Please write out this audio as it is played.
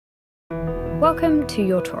Welcome to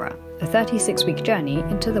Your Torah, a 36-week journey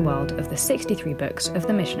into the world of the 63 books of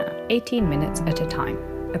the Mishnah, 18 minutes at a time,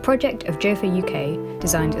 a project of Jofa UK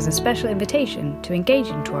designed as a special invitation to engage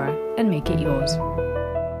in Torah and make it yours.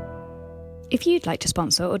 If you'd like to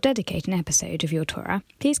sponsor or dedicate an episode of Your Torah,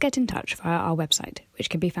 please get in touch via our website,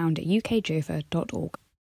 which can be found at ukjofa.org.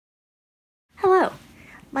 Hello,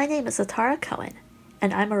 my name is Atara Cohen,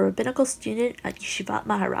 and I'm a rabbinical student at Yeshivat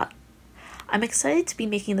Maharot. I'm excited to be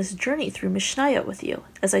making this journey through Mishnah with you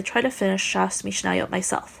as I try to finish Shas Mishnah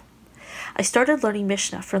myself. I started learning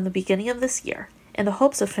Mishnah from the beginning of this year in the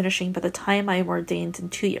hopes of finishing by the time I am ordained in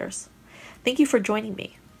 2 years. Thank you for joining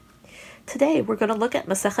me. Today we're going to look at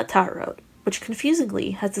masekhet Tahorot, which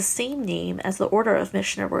confusingly has the same name as the order of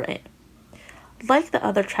Mishnah we're in. Like the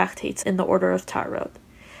other tractates in the order of Tahorot,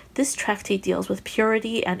 this tractate deals with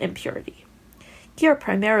purity and impurity. Here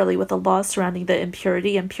primarily with the laws surrounding the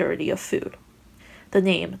impurity and purity of food. The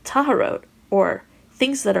name Tahorot, or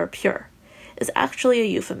things that are pure, is actually a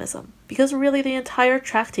euphemism, because really the entire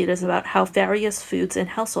tractate is about how various foods and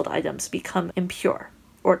household items become impure,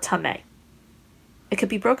 or tameh. It could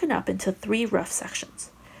be broken up into 3 rough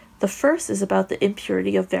sections. The first is about the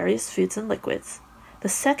impurity of various foods and liquids. The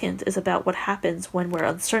second is about what happens when we're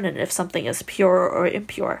uncertain if something is pure or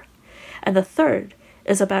impure. And the third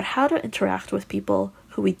is about how to interact with people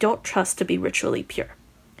who we don't trust to be ritually pure.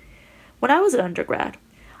 When I was an undergrad,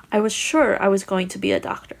 I was sure I was going to be a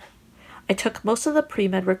doctor. I took most of the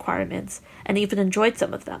pre-med requirements and even enjoyed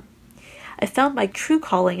some of them. I found my true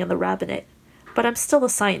calling in the rabbinate, but I'm still a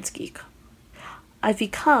science geek. I've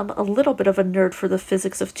become a little bit of a nerd for the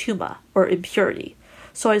physics of tuma, or impurity,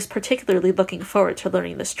 so I was particularly looking forward to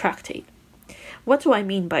learning this tractate. What do I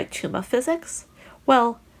mean by tuma physics?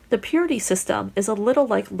 Well, the purity system is a little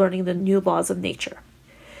like learning the new laws of nature.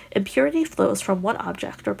 Impurity flows from one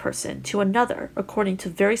object or person to another according to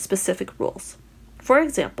very specific rules. For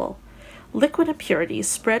example, liquid impurities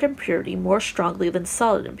spread impurity more strongly than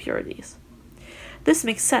solid impurities. This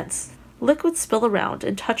makes sense. Liquids spill around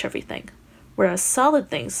and touch everything, whereas solid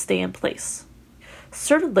things stay in place.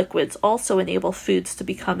 Certain liquids also enable foods to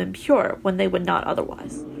become impure when they would not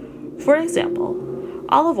otherwise. For example,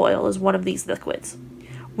 olive oil is one of these liquids.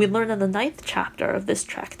 We learn in the 9th chapter of this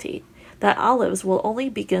tractate that olives will only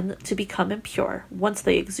begin to become impure once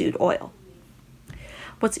they exude oil.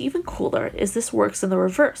 What's even cooler is this works in the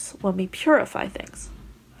reverse when we purify things.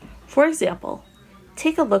 For example,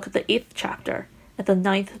 take a look at the 8th chapter at the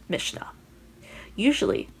 9th Mishnah.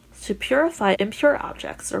 Usually, to purify impure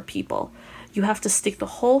objects or people, you have to stick the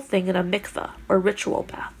whole thing in a mikveh or ritual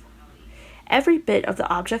bath. Every bit of the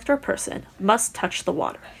object or person must touch the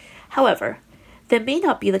water. However, that may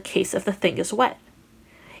not be the case if the thing is wet.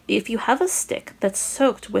 If you have a stick that's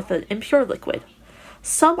soaked with an impure liquid,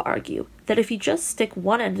 some argue that if you just stick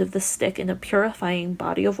one end of the stick in a purifying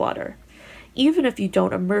body of water, even if you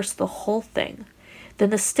don't immerse the whole thing, then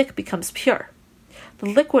the stick becomes pure. The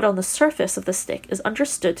liquid on the surface of the stick is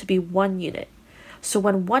understood to be one unit, so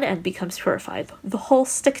when one end becomes purified, the whole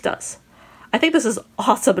stick does. I think this is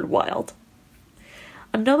awesome and wild.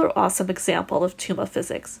 Another awesome example of tuma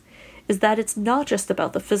physics is that it's not just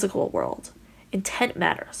about the physical world. Intent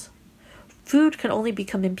matters. Food can only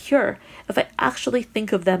become impure if I actually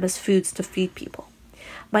think of them as foods to feed people.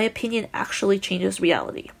 My opinion actually changes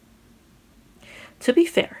reality. To be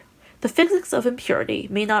fair, the physics of impurity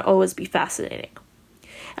may not always be fascinating.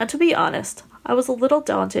 And to be honest, I was a little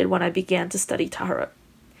daunted when I began to study Tahorot.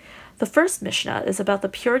 The first Mishnah is about the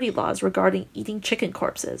purity laws regarding eating chicken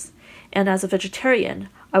corpses, and as a vegetarian,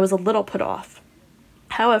 I was a little put off.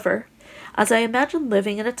 However, as I imagined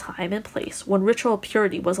living in a time and place when ritual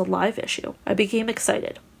purity was a live issue, I became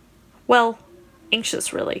excited. Well,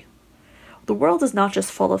 anxious really. The world is not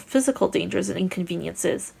just full of physical dangers and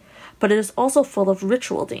inconveniences, but it is also full of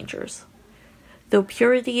ritual dangers. Though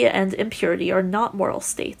purity and impurity are not moral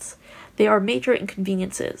states, they are major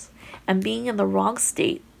inconveniences, and being in the wrong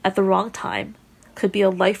state at the wrong time could be a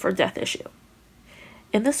life or death issue.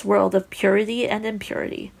 In this world of purity and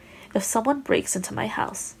impurity, if someone breaks into my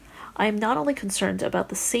house, I am not only concerned about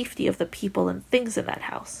the safety of the people and things in that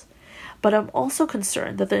house, but I'm also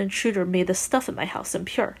concerned that the intruder made the stuff in my house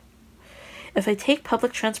impure. If I take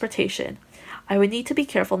public transportation, I would need to be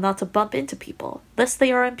careful not to bump into people, lest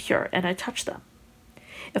they are impure and I touch them.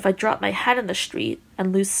 If I drop my hat in the street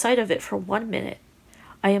and lose sight of it for 1 minute,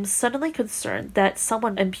 I am suddenly concerned that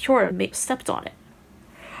someone impure may have stepped on it.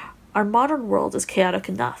 Our modern world is chaotic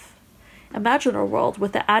enough. Imagine a world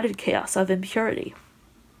with the added chaos of impurity.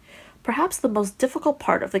 Perhaps the most difficult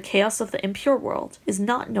part of the chaos of the impure world is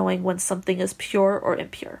not knowing when something is pure or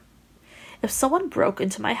impure. If someone broke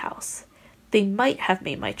into my house, they might have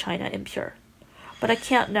made my china impure. but I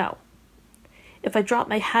can't know. If I drop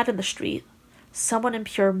my hat in the street, someone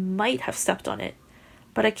impure might have stepped on it,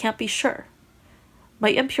 but I can't be sure. My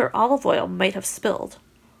impure olive oil might have spilled,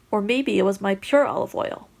 or maybe it was my pure olive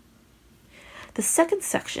oil. The second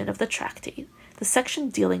section of the tractate, the section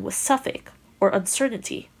dealing with safek, or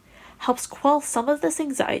uncertainty, helps quell some of this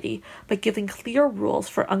anxiety by giving clear rules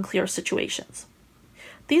for unclear situations.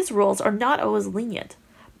 These rules are not always lenient,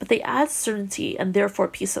 but they add certainty and therefore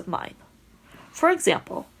peace of mind. For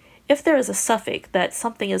example, if there is a safek that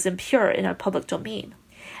something is impure in a public domain,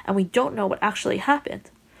 and we don't know what actually happened,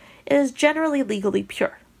 it is generally legally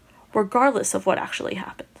pure, regardless of what actually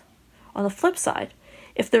happened. On the flip side,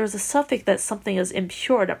 if there is a safek that something is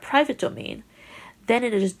impure in a private domain, then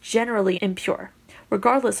it is generally impure,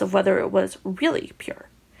 regardless of whether it was really pure,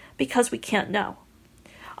 because we can't know.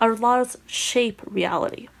 Our laws shape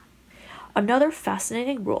reality. Another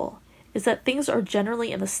fascinating rule is that things are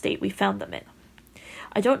generally in the state we found them in.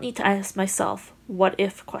 I don't need to ask myself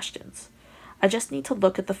what-if questions. I just need to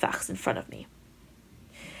look at the facts in front of me.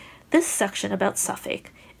 This section about safek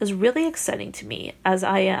is really exciting to me as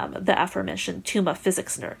I am the aforementioned Tuma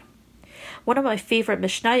physics nerd. One of my favorite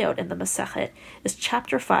Mishnayot in the masekhet is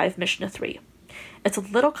chapter 5, Mishnah 3. It's a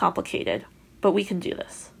little complicated, but we can do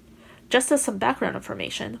this. Just as some background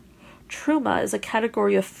information, truma is a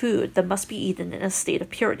category of food that must be eaten in a state of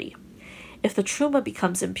purity. If the truma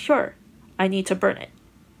becomes impure, I need to burn it.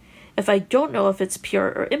 If I don't know if it's pure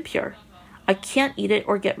or impure, I can't eat it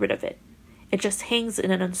or get rid of it. It just hangs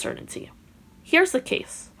in an uncertainty. Here's the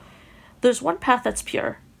case. There's one path that's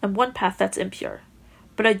pure and one path that's impure,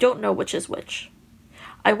 but I don't know which is which.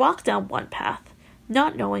 I walk down one path,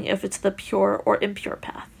 not knowing if it's the pure or impure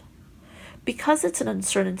path. Because it's an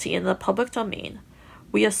uncertainty in the public domain,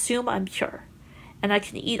 we assume I'm pure, and I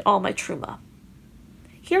can eat all my truma.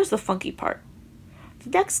 Here's the funky part. The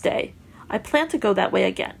next day, I plan to go that way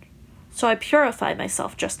again, so I purify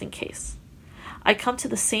myself just in case. I come to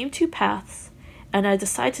the same two paths, and I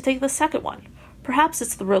decide to take the second one. Perhaps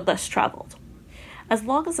it's the road less traveled. As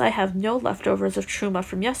long as I have no leftovers of truma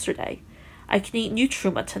from yesterday, I can eat new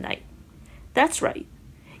truma tonight. That's right.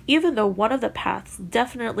 Even though one of the paths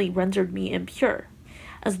definitely rendered me impure,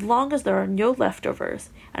 as long as there are no leftovers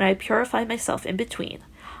and I purify myself in between,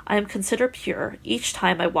 I am considered pure each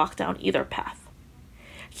time I walk down either path.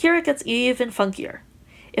 Here it gets even funkier.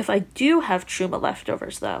 If I do have truma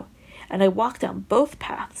leftovers, though, and I walk down both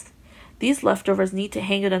paths, these leftovers need to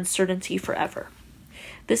hang in uncertainty forever.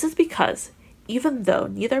 This is because, even though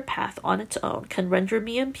neither path on its own can render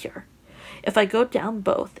me impure, if I go down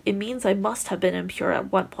both, it means I must have been impure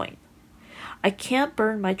at one point. I can't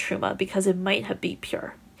burn my truma because it might have been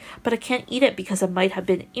pure, but I can't eat it because it might have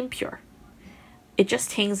been impure. It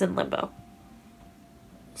just hangs in limbo.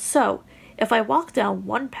 So, if I walk down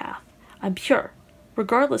one path, I'm pure,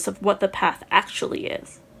 regardless of what the path actually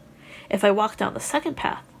is. If I walk down the second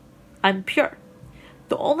path, I'm pure.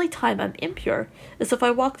 The only time I'm impure is if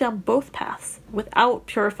I walk down both paths without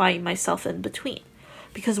purifying myself in between,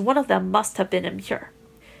 because one of them must have been impure.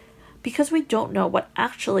 Because we don't know what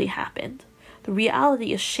actually happened, the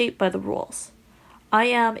reality is shaped by the rules. I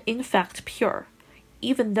am, in fact, pure,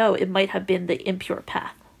 even though it might have been the impure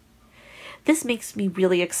path. This makes me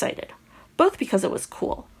really excited, both because it was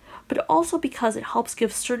cool, but also because it helps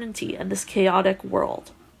give certainty in this chaotic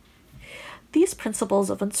world. These principles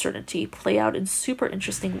of uncertainty play out in super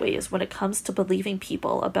interesting ways when it comes to believing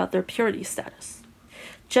people about their purity status.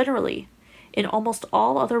 Generally, in almost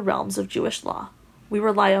all other realms of Jewish law, we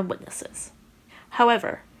rely on witnesses.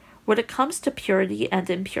 However, when it comes to purity and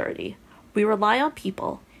impurity, we rely on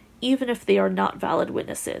people, even if they are not valid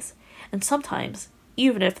witnesses, and sometimes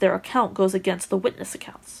even if their account goes against the witness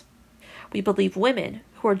accounts. We believe women,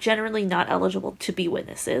 who are generally not eligible to be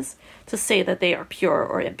witnesses, to say that they are pure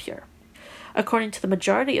or impure. According to the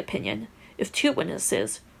majority opinion, if two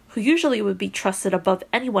witnesses, who usually would be trusted above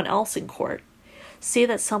anyone else in court, say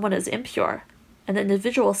that someone is impure, and the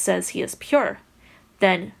individual says he is pure,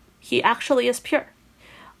 then he actually is pure.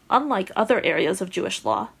 Unlike other areas of Jewish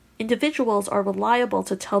law, individuals are reliable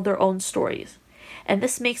to tell their own stories, and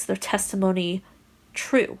this makes their testimony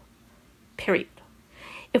true. Period.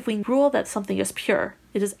 If we rule that something is pure,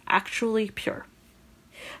 it is actually pure.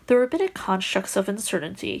 The rabbinic constructs of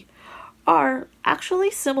uncertainty are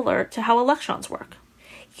actually similar to how electrons work.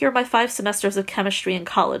 Here my 5 semesters of chemistry in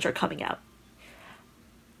college are coming out.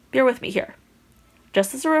 Bear with me here.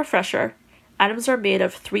 Just as a refresher, atoms are made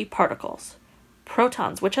of 3 particles: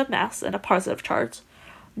 protons, which have mass and a positive charge,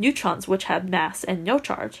 neutrons, which have mass and no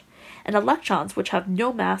charge, and electrons, which have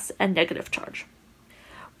no mass and negative charge.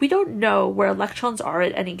 We don't know where electrons are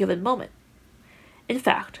at any given moment. In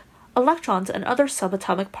fact, Electrons and other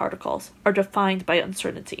subatomic particles are defined by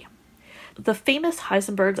uncertainty. The famous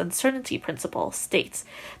Heisenberg's uncertainty principle states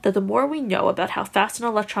that the more we know about how fast an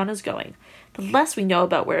electron is going, the less we know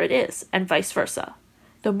about where it is, and vice versa.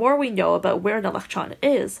 The more we know about where an electron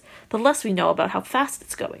is, the less we know about how fast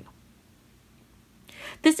it's going.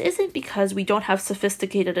 This isn't because we don't have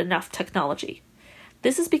sophisticated enough technology.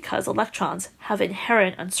 This is because electrons have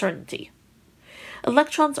inherent uncertainty.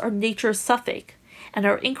 Electrons are nature's suffix, and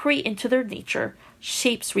our inquiry into their nature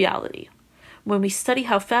shapes reality. When we study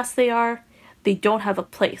how fast they don't have a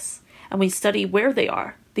place, and when we study where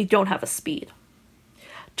they don't have a speed.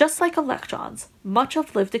 Just like electrons, much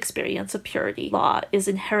of lived experience of purity law is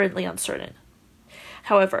inherently uncertain.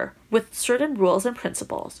 However, with certain rules and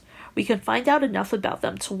principles, we can find out enough about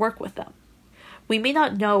them to work with them. We may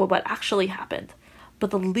not know what actually happened,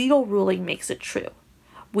 but the legal ruling makes it true.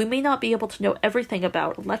 We may not be able to know everything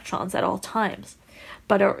about electrons at all times,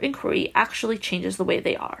 but our inquiry actually changes the way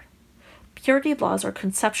they are. Purity laws are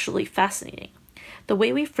conceptually fascinating. The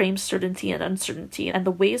way we frame certainty and uncertainty and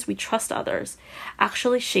the ways we trust others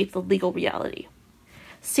actually shape the legal reality.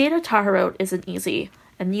 Seder Tahorot isn't easy,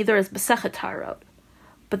 and neither is masekhet Tahorot,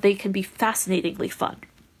 but they can be fascinatingly fun.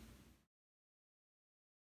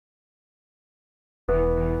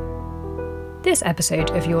 This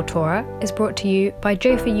episode of Your Torah is brought to you by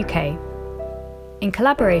Jofa UK, in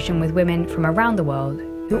collaboration with women from around the world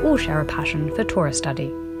who all share a passion for Torah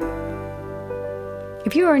study.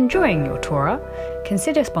 If you are enjoying Your Torah,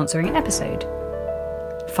 consider sponsoring an episode.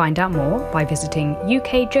 Find out more by visiting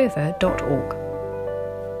ukjofa.org.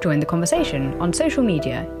 Join the conversation on social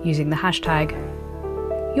media using the hashtag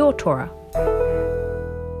YourTorah.